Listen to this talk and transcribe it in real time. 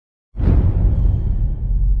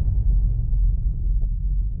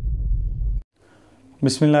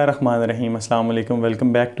Bismillahirrahmanirrahim. Assalamu alaikum.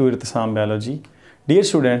 Welcome back to irtisams Biology. Dear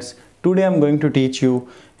students, today I am going to teach you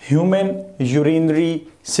human urinary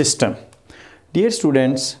system. Dear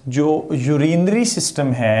students, जो urinary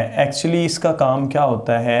system है actually इसका काम क्या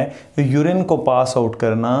होता है, urine को pass out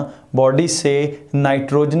करना, body से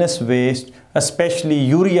nitrogenous waste specially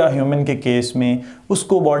urea human के केस में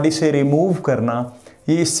उसको बॉडी से रिमूव करना,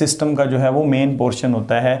 ये इस सिस्टम का जो है वो मेन पोर्शन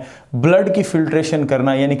होता है। ब्लड की फिल्ट्रेशन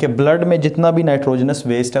करना, यानी कि ब्लड में जितना भी नाइट्रोजनस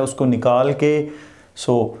वेस्ट है उसको निकाल के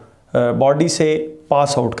बॉडी से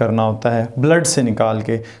पास आउट करना होता है, ब्लड से निकाल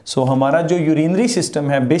के। हमारा जो यूरिनरी सिस्टम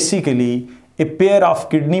है basically a pair of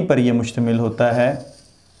kidney पर यह मुश्तमिल होता है।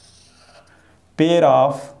 पेयर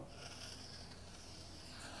ऑफ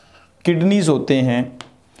किडनीज होते हैं।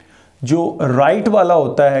 जो राइट वाला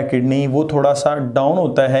होता है किडनी वो थोड़ा सा डाउन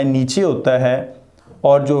होता है, नीचे होता है,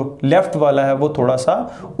 और जो लेफ्ट वाला है वो थोड़ा सा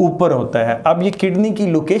ऊपर होता है। अब ये किडनी की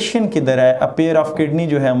लोकेशन किधर है? अ पेयर ऑफ किडनी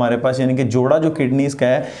जो है हमारे पास, यानी कि जोड़ा जो किडनीज का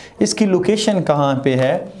है, इसकी लोकेशन कहाँ पे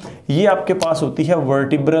है? ये आपके पास होती है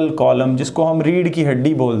वर्टिब्रल कॉलम, जिसको हम रीढ़ की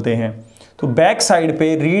हड्डी बोलते हैं। तो बैक साइड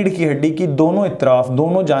पे रीढ़ की हड्डी की दोनों इतराफ,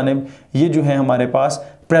 दोनों जानिब ये जो है हमारे पास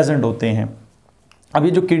प्रेजेंट होते हैं। अब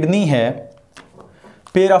ये जो किडनी है,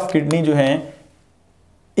 पेयर ऑफ किडनी जो है,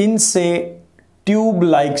 इनसे ट्यूब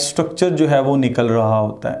लाइक स्ट्रक्चर जो है वो निकल रहा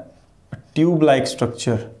होता है, ट्यूब लाइक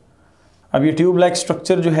स्ट्रक्चर। अब ये ट्यूब लाइक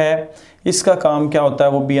स्ट्रक्चर जो है इसका काम क्या होता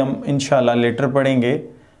है वो भी हम इंशाल्लाह लेटर पढ़ेंगे।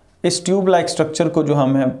 इस ट्यूब लाइक स्ट्रक्चर को जो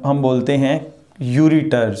हम बोलते हैं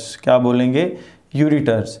यूरिटर्स। क्या बोलेंगे?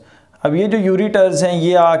 यूरिटर्स। अब ये जो यूरिटर्स हैं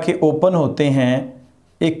ये आके ओपन होते हैं,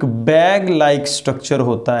 एक बैग लाइक स्ट्रक्चर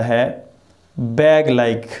होता है, बैग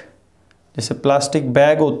लाइक, जैसे प्लास्टिक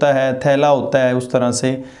बैग होता है, थैला होता है, उस तरह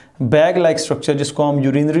से बैग लाइक स्ट्रक्चर जिसको हम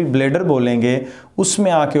यूरिनरी ब्लैडर बोलेंगे, उसमें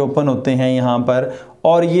आके ओपन होते हैं यहाँ पर।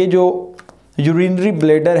 और ये जो यूरिनरी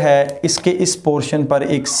ब्लैडर है इसके इस पोर्शन पर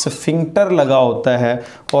एक स्फिंक्टर लगा होता है,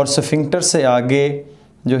 और स्फिंक्टर से आगे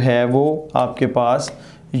जो है वो आपके पास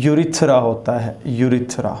यूरिथ्रा होता है,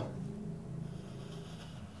 यूरिथ्रा।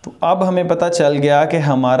 तो अब हमें पता चल गया कि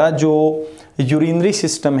हमारा जो यूरिनरी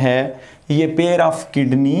सिस्टम है ये pair of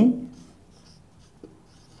kidney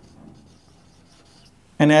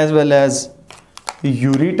and as well as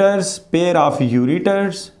ureters, pair of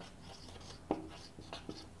ureters,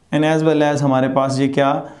 and as well as हमारे पास ये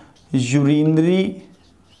क्या, urinary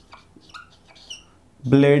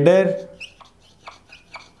bladder,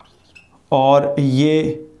 और ये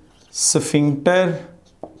sphincter,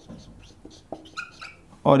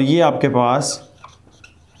 और ये आपके पास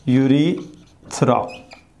यूरिथ्रा।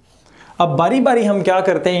 अब बारी बारी हम क्या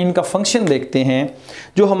करते हैं, इनका फंक्शन देखते हैं।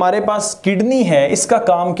 जो हमारे पास किडनी है इसका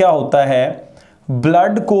काम क्या होता है?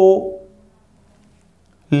 ब्लड को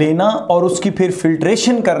लेना और उसकी फिर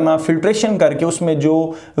फिल्ट्रेशन करना, फिल्ट्रेशन करके उसमें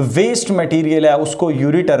जो वेस्ट मटेरियल है उसको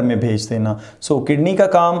यूरिटर में भेज देना। किडनी का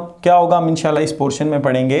काम क्या होगा हम इंशाल्लाह इस पोर्शन में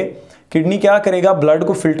पढ़ेंगे। किडनी क्या करेगा? ब्लड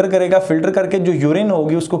को फिल्टर करेगा, फिल्टर करके जो यूरिन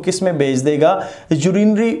होगी उसको किस में भेज देगा?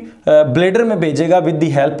 यूरिनरी ब्लैडर में भेजेगा with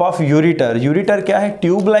the help of ureter. Ureter क्या है?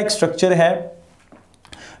 ट्यूब लाइक स्ट्रक्चर है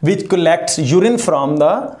विच collects urine from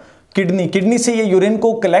the kidney. Kidney से ये यूरिन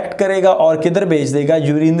को कलेक्ट करेगा और किधर भेज देगा?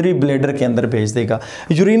 यूरिनरी ब्लैडर के अंदर भेज देगा।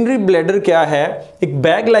 यूरिनरी ब्लैडर क्या है? एक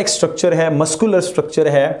बैग लाइक स्ट्रक्चर है, मस्कुलर स्ट्रक्चर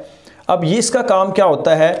है। अब ये इसका काम क्या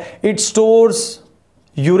होता है? इट स्टोर्स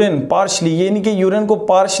यूरिन पार्शली, यानी कि यूरिन को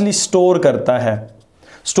पार्शली स्टोर करता है।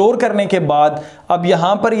 स्टोर करने के बाद अब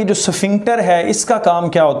यहाँ पर ये जो स्फिंक्टर है इसका काम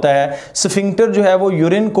क्या होता है? स्फिंक्टर जो है वो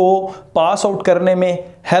यूरिन को पास आउट करने में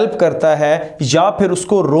हेल्प करता है या फिर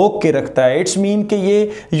उसको रोक के रखता है। इट्स मीन कि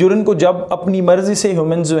ये यूरिन को जब अपनी मर्जी से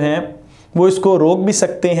ह्यूमन जो हैं वो इसको रोक भी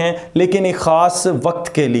सकते हैं, लेकिन एक ख़ास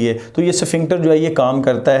वक्त के लिए। तो ये स्फिंक्टर जो है ये काम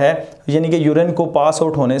करता है, यानी कि यूरिन को पास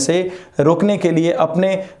आउट होने से रोकने के लिए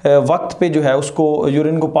अपने वक्त पे जो है उसको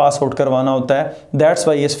यूरिन को पास आउट करवाना होता है। दैट्स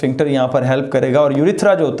वाई ये स्फिंक्टर यहाँ पर हेल्प करेगा। और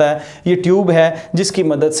यूरिथ्रा जो होता है ये ट्यूब है जिसकी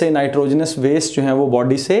मदद से नाइट्रोजनस वेस्ट जो है वो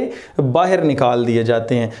बॉडी से बाहर निकाल दिए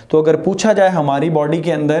जाते हैं। तो अगर पूछा जाए हमारी बॉडी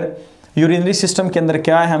के अंदर यूरिनरी सिस्टम के अंदर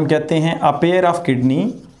क्या है, हम कहते हैं a pair of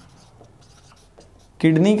kidney.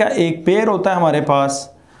 Kidney का एक पेयर होता है हमारे पास,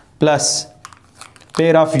 plus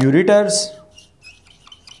pair of ureters,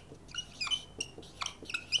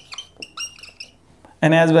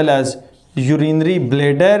 and as well as urinary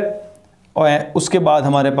bladder, और उसके बाद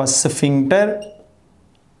हमारे पास स्फिंक्टर,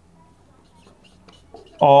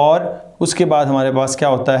 और उसके बाद हमारे पास क्या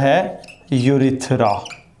होता है? यूरिथ्रा।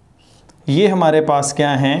 ये हमारे पास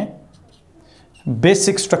क्या हैं?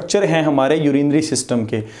 बेसिक स्ट्रक्चर हैं हमारे यूरिनरी सिस्टम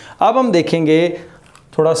के। अब हम देखेंगे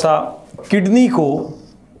थोड़ा सा किडनी को,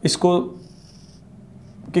 इसको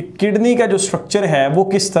कि किडनी का जो स्ट्रक्चर है वो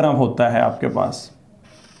किस तरह होता है आपके पास।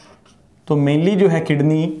 तो मेनली जो है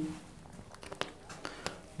किडनी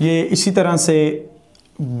ये इसी तरह से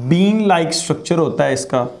बीन लाइक स्ट्रक्चर होता है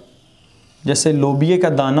इसका, जैसे लोबिये का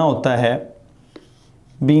दाना होता है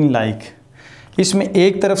बीन लाइक। इसमें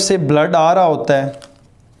एक तरफ से ब्लड आ रहा होता है,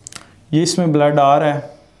 ये इसमें ब्लड आ रहा है,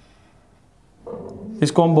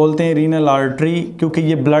 इसको हम बोलते हैं रीनल आर्टरी, क्योंकि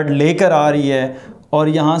ये ब्लड लेकर आ रही है और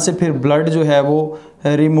यहाँ से फिर ब्लड जो है वो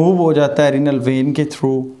रिमूव हो जाता है रीनल वेन के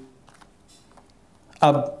थ्रू।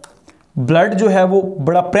 अब ब्लड जो है वो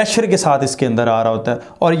बड़ा प्रेशर के साथ इसके अंदर आ रहा होता है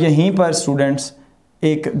और यहीं पर स्टूडेंट्स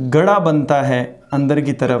एक गड़ा बनता है अंदर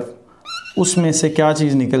की तरफ, उसमें से क्या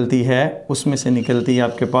चीज़ निकलती है, उसमें से निकलती है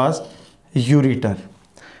आपके पास यूरिटर।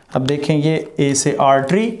 अब देखें ये ए से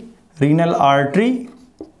आर्टरी, रीनल आर्टरी,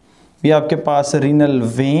 ये आपके पास रीनल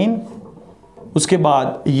वेन, उसके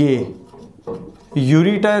बाद ये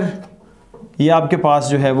यूरिटर, ये आपके पास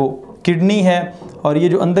जो है वो किडनी है और ये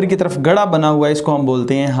जो अंदर की तरफ गड़ा बना हुआ है इसको हम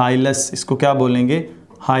बोलते हैं हाइलस। इसको क्या बोलेंगे?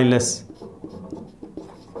 हाइलस,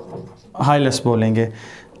 हाइलस बोलेंगे।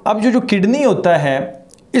 अब जो किडनी होता है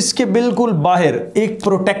इसके बिल्कुल बाहर एक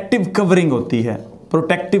प्रोटेक्टिव कवरिंग होती है,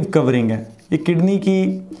 प्रोटेक्टिव कवरिंग है। ये किडनी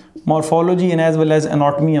की morphology and as well as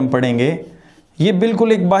anatomy हम पढ़ेंगे। ये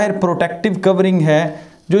बिल्कुल एक बाहर प्रोटेक्टिव कवरिंग है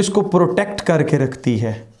जो इसको प्रोटेक्ट करके रखती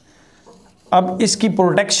है। अब इसकी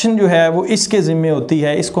प्रोटेक्शन जो है वो इसके ज़िम्मे होती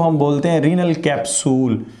है, इसको हम बोलते हैं रीनल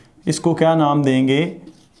कैप्सूल। इसको क्या नाम देंगे?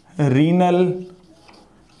 रीनल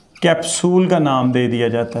कैप्सूल का नाम दे दिया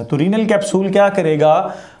जाता है। तो रीनल कैप्सूल क्या करेगा?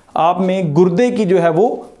 आप में गुर्दे की जो है वो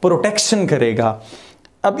प्रोटेक्शन करेगा।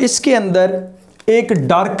 अब इसके अंदर एक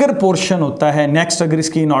डार्कर पोर्शन होता है। नेक्स्ट अगर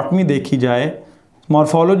इसकी एनाटॉमी देखी जाए,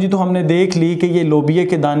 मॉर्फोलॉजी तो हमने देख ली कि ये लोबिये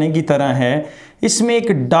के दाने की तरह है, इसमें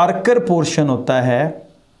एक डार्कर पोर्शन होता है।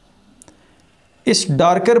 इस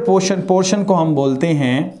डार्कर पोर्शन को हम बोलते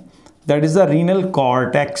हैं that is the renal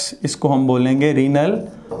cortex. इसको हम बोलेंगे रीनल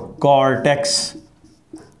कॉर्टेक्स।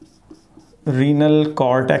 रीनल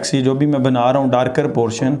कॉर्टेक्स, ये जो भी मैं बना रहा हूँ डार्कर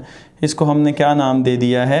पोर्शन, इसको हमने क्या नाम दे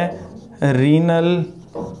दिया है? रीनल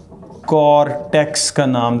कॉर्टेक्स का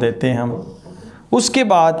नाम देते हैं हम। उसके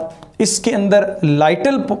बाद इसके अंदर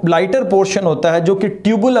लाइटर पोर्शन होता है जो कि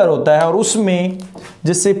ट्यूबुलर होता है और उसमें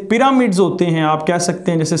जैसे पिरामिड्स होते हैं, आप कह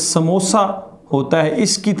सकते हैं जैसे समोसा होता है,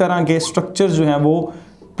 इसकी तरह के स्ट्रक्चर जो हैं वो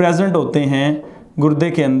प्रेजेंट होते हैं गुर्दे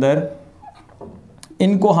के अंदर।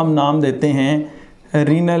 इनको हम नाम देते हैं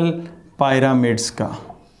रीनल पिरामिड्स का।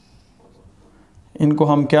 इनको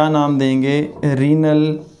हम क्या नाम देंगे?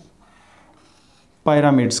 रीनल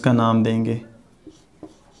पिरामिड्स का नाम देंगे,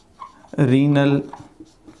 रीनल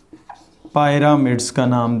पिरामिड्स का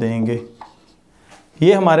नाम देंगे।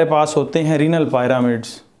 ये हमारे पास होते हैं रीनल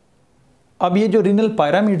पिरामिड्स। अब ये जो रीनल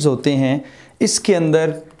पिरामिड्स होते हैं इसके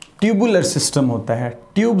अंदर ट्यूबुलर सिस्टम होता है,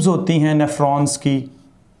 ट्यूब्स होती हैं नेफ्रॉन्स की,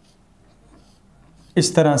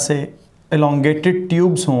 इस तरह से एलोंगेटेड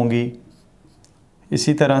ट्यूब्स होंगी,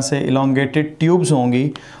 इसी तरह से एलोंगेटेड ट्यूब्स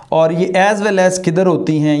होंगी। और ये एज वेल एज किधर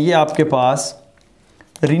होती हैं? ये आपके पास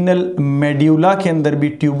रीनल मेड्यूला के अंदर भी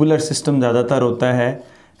ट्यूबुलर सिस्टम ज़्यादातर होता है।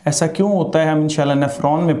 ऐसा क्यों होता है हम इंशाल्लाह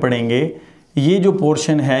नेफ्रॉन में पढ़ेंगे। ये जो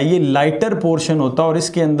पोर्शन है ये लाइटर पोर्शन होता है और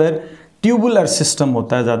इसके अंदर ट्यूबुलर सिस्टम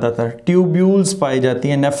होता है, ज़्यादातर ट्यूब्यूल्स पाई जाती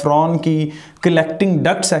हैं। नेफ्रॉन की कलेक्टिंग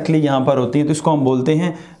डक्ट्स एक्चुअली यहाँ पर होती हैं, तो इसको हम बोलते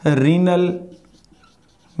हैं रीनल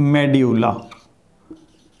मेड्यूला।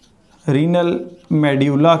 रीनल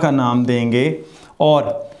मेड्यूला का नाम देंगे।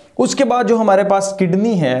 और उसके बाद जो हमारे पास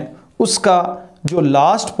किडनी है उसका जो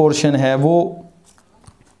लास्ट पोर्शन है वो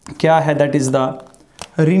क्या है? That is the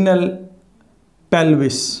renal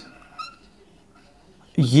pelvis.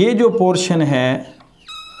 ये जो पोर्शन है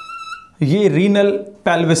ये रीनल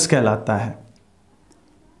पेल्विस कहलाता है,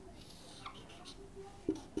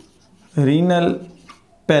 रीनल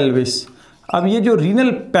पेल्विस। अब ये जो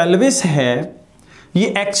रीनल पेल्विस है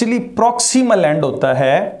ये एक्चुअली प्रॉक्सिमल एंड होता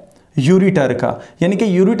है यूरिटर का, यानी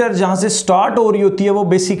कि यूरिटर जहां से स्टार्ट हो रही होती है वो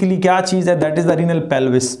बेसिकली क्या चीज़ है? That is the renal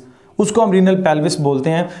pelvis. उसको हम रीनल पेल्विस बोलते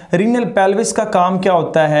हैं। रीनल पेल्विस का काम क्या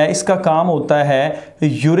होता है? इसका काम होता है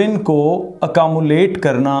यूरिन को अकामुलेट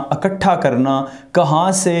करना, इकट्ठा करना।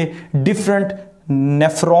 कहाँ से? डिफरेंट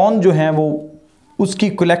नेफ्रॉन जो हैं वो उसकी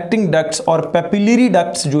कलेक्टिंग डक्ट्स और पेपिलरी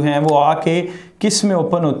डक्ट्स जो हैं वो आके किस में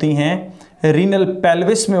ओपन होती हैं? रीनल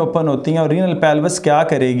पेल्विस में ओपन होती हैं। और रीनल पेल्विस क्या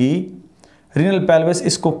करेगी? रीनल पेल्विस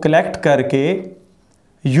इसको कलेक्ट करके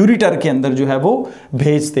यूरिटर के अंदर जो है वो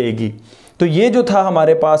भेज देगी। तो ये जो था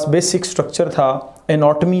हमारे पास बेसिक स्ट्रक्चर था,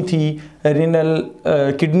 एनाटॉमी थी रीनल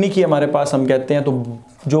किडनी की हमारे पास हम कहते हैं। तो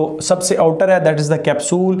जो सबसे आउटर है that is the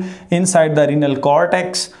capsule inside the renal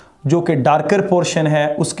cortex, जो कि डार्कर पोर्शन है,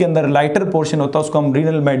 उसके अंदर लाइटर पोर्शन होता है, उसको हम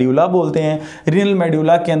रीनल मेड्यूला बोलते हैं। रीनल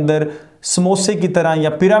मेड्यूला के अंदर समोसे की तरह या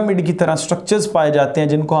पिरामिड की तरह स्ट्रक्चर्स पाए जाते हैं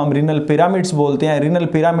जिनको हम रीनल पिरामिड्स बोलते हैं। रीनल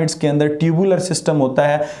पिरामिड्स के अंदर ट्यूबुलर सिस्टम होता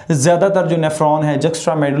है। ज़्यादातर जो नेफ्रॉन है,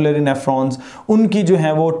 जक्स्ट्रा मेडुलरी नेफ्रॉन्स, उनकी जो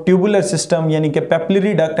है वो ट्यूबुलर सिस्टम यानी कि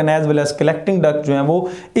papillary duct and as well as collecting duct जो है वो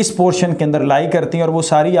इस पोर्शन के अंदर लाई करती हैं और वो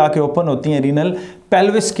सारी आके ओपन होती हैं रीनल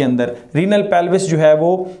पेल्विस के अंदर। रीनल पेल्विस जो है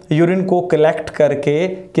वो यूरिन को कलेक्ट करके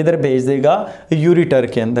किधर भेज देगा, यूरिटर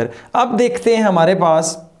के अंदर। अब देखते हैं हमारे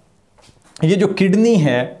पास ये जो किडनी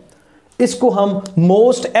है इसको हम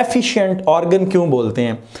मोस्ट एफिशिएंट ऑर्गन क्यों बोलते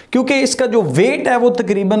हैं, क्योंकि इसका जो वेट है वो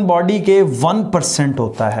तकरीबन बॉडी के 1%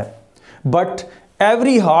 होता है, बट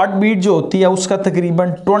एवरी हार्ट बीट जो होती है उसका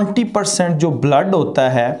तकरीबन 20% जो ब्लड होता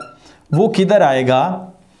है वो किधर आएगा,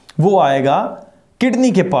 वो आएगा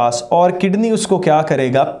किडनी के पास, और किडनी उसको क्या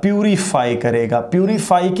करेगा, प्यूरिफाई करेगा।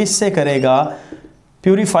 प्यूरिफाई किससे करेगा,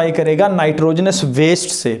 प्यूरिफाई करेगा नाइट्रोजनस वेस्ट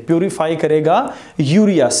से, प्यूरिफाई करेगा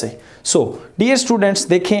यूरिया से। सो डियर स्टूडेंट्स,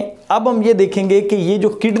 देखें अब हम ये देखेंगे कि ये जो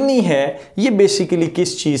किडनी है ये बेसिकली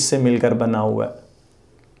किस चीज़ से मिलकर बना हुआ है।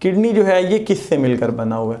 किडनी जो है ये किस से मिलकर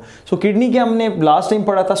बना हुआ है। सो किडनी के हमने लास्ट टाइम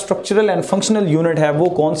पढ़ा था स्ट्रक्चरल एंड फंक्शनल यूनिट है वो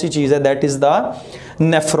कौन सी चीज़ है, दैट इज़ द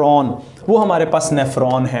नेफ्रॉन। वो हमारे पास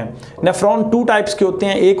नेफ्रॉन है। नेफ्रॉन 2 टाइप्स के होते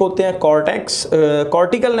हैं, एक होते हैं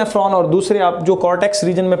कॉर्टिकल नेफ्रॉन और दूसरे आप जो कॉर्टेक्स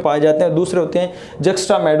रीजन में पाए जाते हैं, दूसरे होते हैं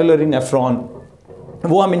जक्स्ट्रा मेडुलरी नेफ्रॉन।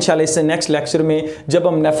 वो हम इंशाल्लाह इससे नेक्स्ट लेक्चर में जब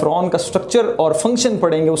हम नेफ्रॉन का स्ट्रक्चर और फंक्शन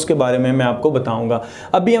पढ़ेंगे उसके बारे में मैं आपको बताऊंगा।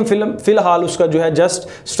 अभी हम फिलहाल उसका जो है जस्ट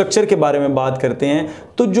स्ट्रक्चर के बारे में बात करते हैं।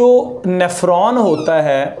 तो जो नेफ्रॉन होता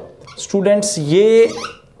है स्टूडेंट्स, ये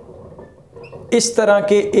इस तरह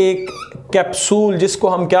के एक कैप्सूल जिसको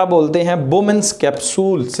हम क्या बोलते हैं, बोमेन्स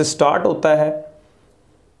कैप्सूल से स्टार्ट होता है।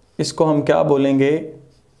 इसको हम क्या बोलेंगे,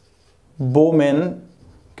 बोमेन,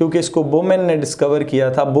 क्योंकि इसको बोमेन ने डिस्कवर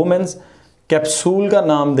किया था। बोमेन्स कैप्सूल का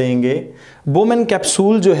नाम देंगे। बोमेन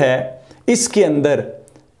कैप्सूल जो है इसके अंदर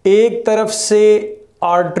एक तरफ से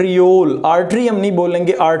आर्ट्रियोल, आर्टरी हम नहीं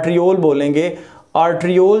बोलेंगे, आर्ट्रियोल बोलेंगे।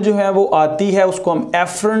 आर्ट्रियोल जो है वो आती है, उसको हम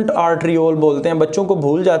एफरेंट आर्ट्रियोल बोलते हैं, बच्चों को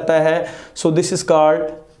भूल जाता है। So this is called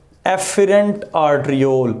efferent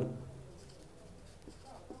arteriole.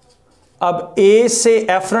 अब ए से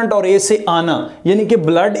एफरेंट और ए से आना यानी कि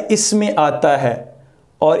ब्लड इसमें आता है,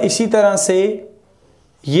 और इसी तरह से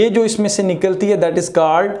ये जो इसमें से निकलती है that is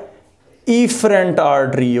called efferent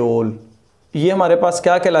arteriole. ये हमारे पास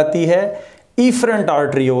क्या कहलाती है, इफरेंट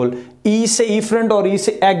आर्ट्रियोल। ई से इफरेंट और ई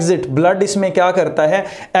से एग्जिट, ब्लड इसमें क्या करता है,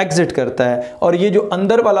 एग्जिट करता है। और ये जो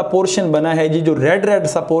अंदर वाला पोर्शन बना है, ये जो रेड रेड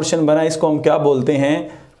सा पोर्शन बना है, इसको हम क्या बोलते हैं,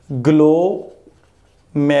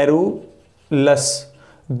 ग्लोमेरुलस।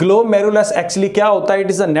 ग्लोमेरुलस एक्चुअली क्या होता है, it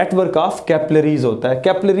is a network of capillaries होता है।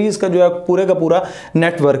 कैपिलरीज का जो है पूरे का पूरा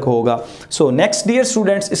नेटवर्क होगा। सो नेक्स्ट डियर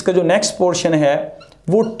स्टूडेंट्स, इसका जो नेक्स्ट पोर्शन है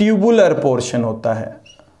वो ट्यूबुलर पोर्शन होता है।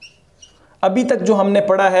 अभी तक जो हमने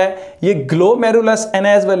पढ़ा है ये glomerulus and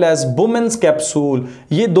as well as Bowman's capsule,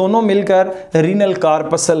 ये दोनों मिलकर रीनल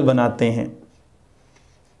कार्पसल बनाते हैं।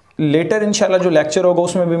 लेटर इंशाल्लाह जो लेक्चर होगा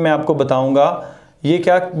उसमें भी मैं आपको बताऊंगा ये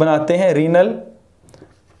क्या बनाते हैं, रीनल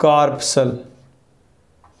कार्पसल,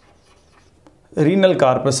 रीनल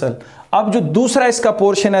कार्पसल। अब जो दूसरा इसका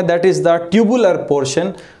पोर्शन है that is the tubular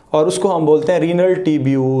portion, और उसको हम बोलते हैं रीनल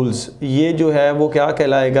टिब्यूल्स। ये जो है वो क्या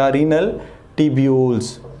कहलाएगा, रीनल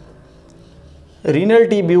टिब्यूल्स। रीनल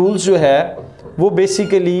टिब्यूल्स जो है वो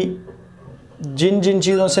बेसिकली जिन जिन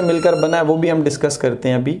चीज़ों से मिलकर बना है वो भी हम डिस्कस करते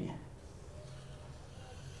हैं अभी।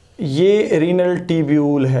 ये रीनल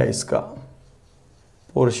टिब्यूल है इसका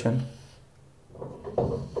पोर्शन,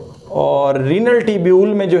 और रीनल टिब्यूल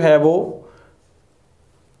में जो है वो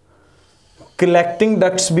कलेक्टिंग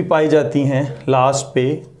डक्ट्स भी पाई जाती हैं लास्ट पे।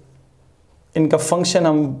 इनका फंक्शन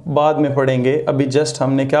हम बाद में पढ़ेंगे, अभी जस्ट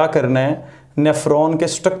हमने क्या करना है, नेफ्रॉन के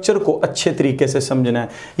स्ट्रक्चर को अच्छे तरीके से समझना है।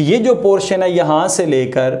 ये जो पोर्शन है यहाँ से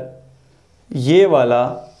लेकर ये वाला,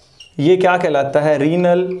 ये क्या कहलाता है,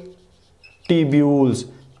 रीनल टिब्यूल्स,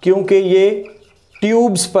 क्योंकि ये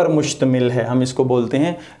ट्यूब्स पर मुश्तमिल है, हम इसको बोलते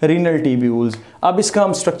हैं रीनल टिब्यूल्स। अब इसका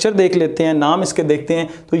हम स्ट्रक्चर देख लेते हैं, नाम इसके देखते हैं।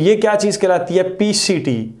 तो ये क्या चीज़ कहलाती है,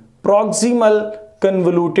 पीसीटी, प्रॉक्सिमल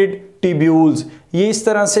कन्वोल्यूटेड टिब्यूल्स। ये इस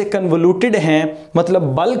तरह से कन्वोल्यूटेड हैं, मतलब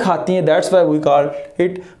बल खाती हैं, that's why we call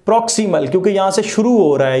it proximal, क्योंकि यहाँ से शुरू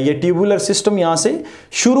हो रहा है, ये ट्यूबुलर सिस्टम यहाँ से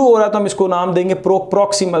शुरू हो रहा है, तो हम इसको नाम देंगे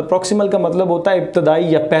प्रॉक्सिमल। प्रॉक्सिमल का मतलब होता है इब्तदाई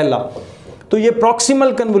या पहला। तो ये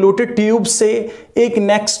प्रॉक्सिमल कन्वोल्यूटेड ट्यूब से एक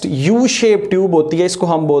नेक्स्ट यू शेप ट्यूब होती है, इसको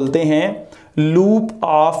हम बोलते हैं लूप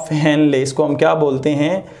ऑफ हेनले। इसको हम क्या बोलते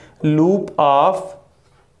हैं, लूप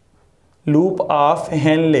ऑफ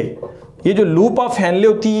हेनले। ये जो लूप ऑफ हेनले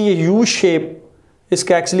होती है ये यू शेप,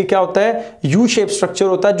 इसका एक्चुअली क्या होता है, यू शेप स्ट्रक्चर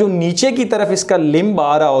होता है। जो नीचे की तरफ इसका लिम्ब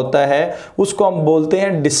आ रहा होता है उसको हम बोलते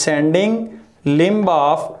हैं descending limb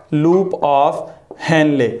of loop of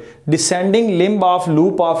Henle, descending limb of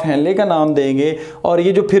loop of Henle का नाम देंगे। और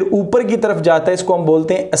ये जो फिर ऊपर की तरफ जाता है इसको हम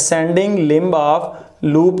बोलते हैं ascending limb of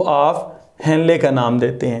loop of Henle का नाम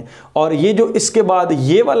देते हैं। और ये जो इसके बाद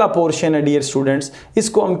ये वाला पोर्शन है डियर स्टूडेंट्स,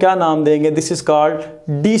 इसको हम क्या नाम देंगे, this is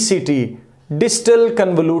called DCT, distal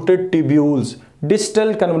convoluted tubules.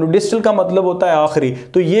 Distal का मतलब होता है आखिरी,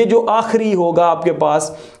 तो ये जो आखिरी होगा आपके पास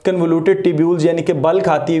कन्वोल्यूटेड ट्यूब्यूल्स यानी कि बल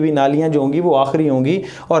खाती हुई नालियां जो होंगी वो आखिरी होंगी।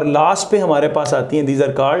 और लास्ट पे हमारे पास आती हैं, these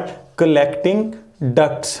are called collecting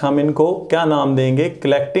ducts. हम इनको क्या नाम देंगे,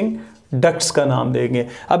 कलेक्टिंग डक्ट्स का नाम देंगे।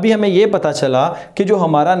 अभी हमें यह पता चला कि जो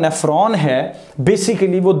हमारा नेफ्रॉन है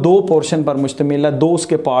बेसिकली वो दो पोर्शन पर मुश्तमिल है, दो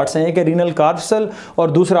उसके पार्ट्स हैं, एक है रीनल कार्पसल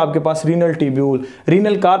और दूसरा आपके पास रीनल ट्यूब्यूल।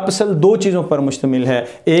 रीनल कार्पसल दो चीज़ों पर मुश्तमिल है,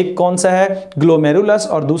 एक कौन सा है ग्लोमेरुलस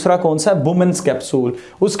और दूसरा कौन सा है बुमेंस कैप्सूल।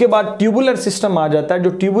 उसके बाद ट्यूबुलर सिस्टम आ जाता है, जो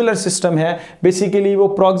ट्यूबुलर सिस्टम है बेसिकली वो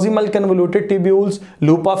proximal convoluted tubules,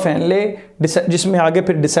 loop of Henle, जिसमें आगे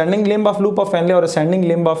फिर descending limb of loop of Henle और ascending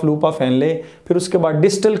limb of loop of Henle, फिर उसके बाद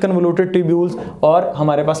डिस्टल कन्वोल्यूटेड ट्यूब्यूल्स और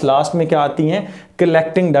हमारे पास लास्ट में क्या आती हैं,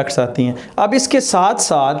 कलेक्टिंग डक्ट्स आती हैं। अब इसके साथ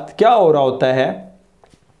साथ क्या हो रहा होता है,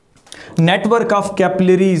 नेटवर्क ऑफ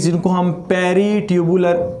कैपिलरीज जिनको हम पेरी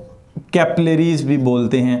ट्यूबुलर कैपिलरीज भी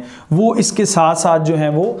बोलते हैं, वो इसके साथ साथ जो है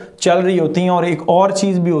वो चल रही होती हैं। और एक और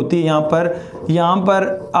चीज़ भी होती है यहाँ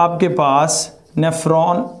पर आपके पास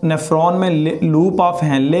नेफ्रॉन में लूप ऑफ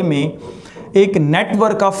हेनले में एक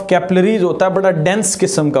नेटवर्क ऑफ कैपिलरीज होता है, बड़ा डेंस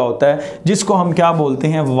किस्म का होता है, जिसको हम क्या बोलते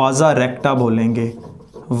हैं, वाजा रेक्टा बोलेंगे,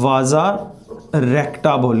 वाजा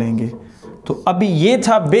रेक्टा बोलेंगे। तो अभी ये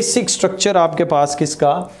था बेसिक स्ट्रक्चर आपके पास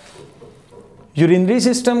किसका, यूरिनरी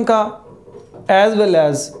सिस्टम का एज वेल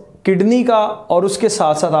एज किडनी का, और उसके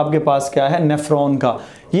साथ साथ आपके पास क्या है, नेफ्रॉन का।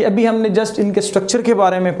 ये अभी हमने जस्ट इनके स्ट्रक्चर के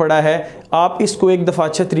बारे में पढ़ा है। आप इसको एक दफ़ा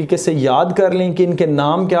अच्छे तरीके से याद कर लें कि इनके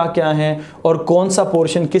नाम क्या क्या हैं और कौन सा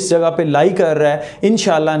पोर्शन किस जगह पे लाई कर रहा है।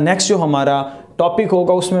 इंशाल्लाह नेक्स्ट जो हमारा टॉपिक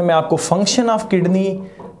होगा उसमें मैं आपको function of kidney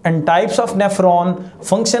and types of nephron,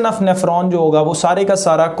 function of nephron जो होगा वो सारे का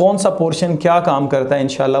सारा कौन सा पोर्शन क्या काम करता है,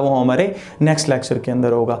 इंशाल्लाह वो हमारे नेक्स्ट लेक्चर के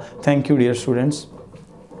अंदर होगा। Thank you dear students.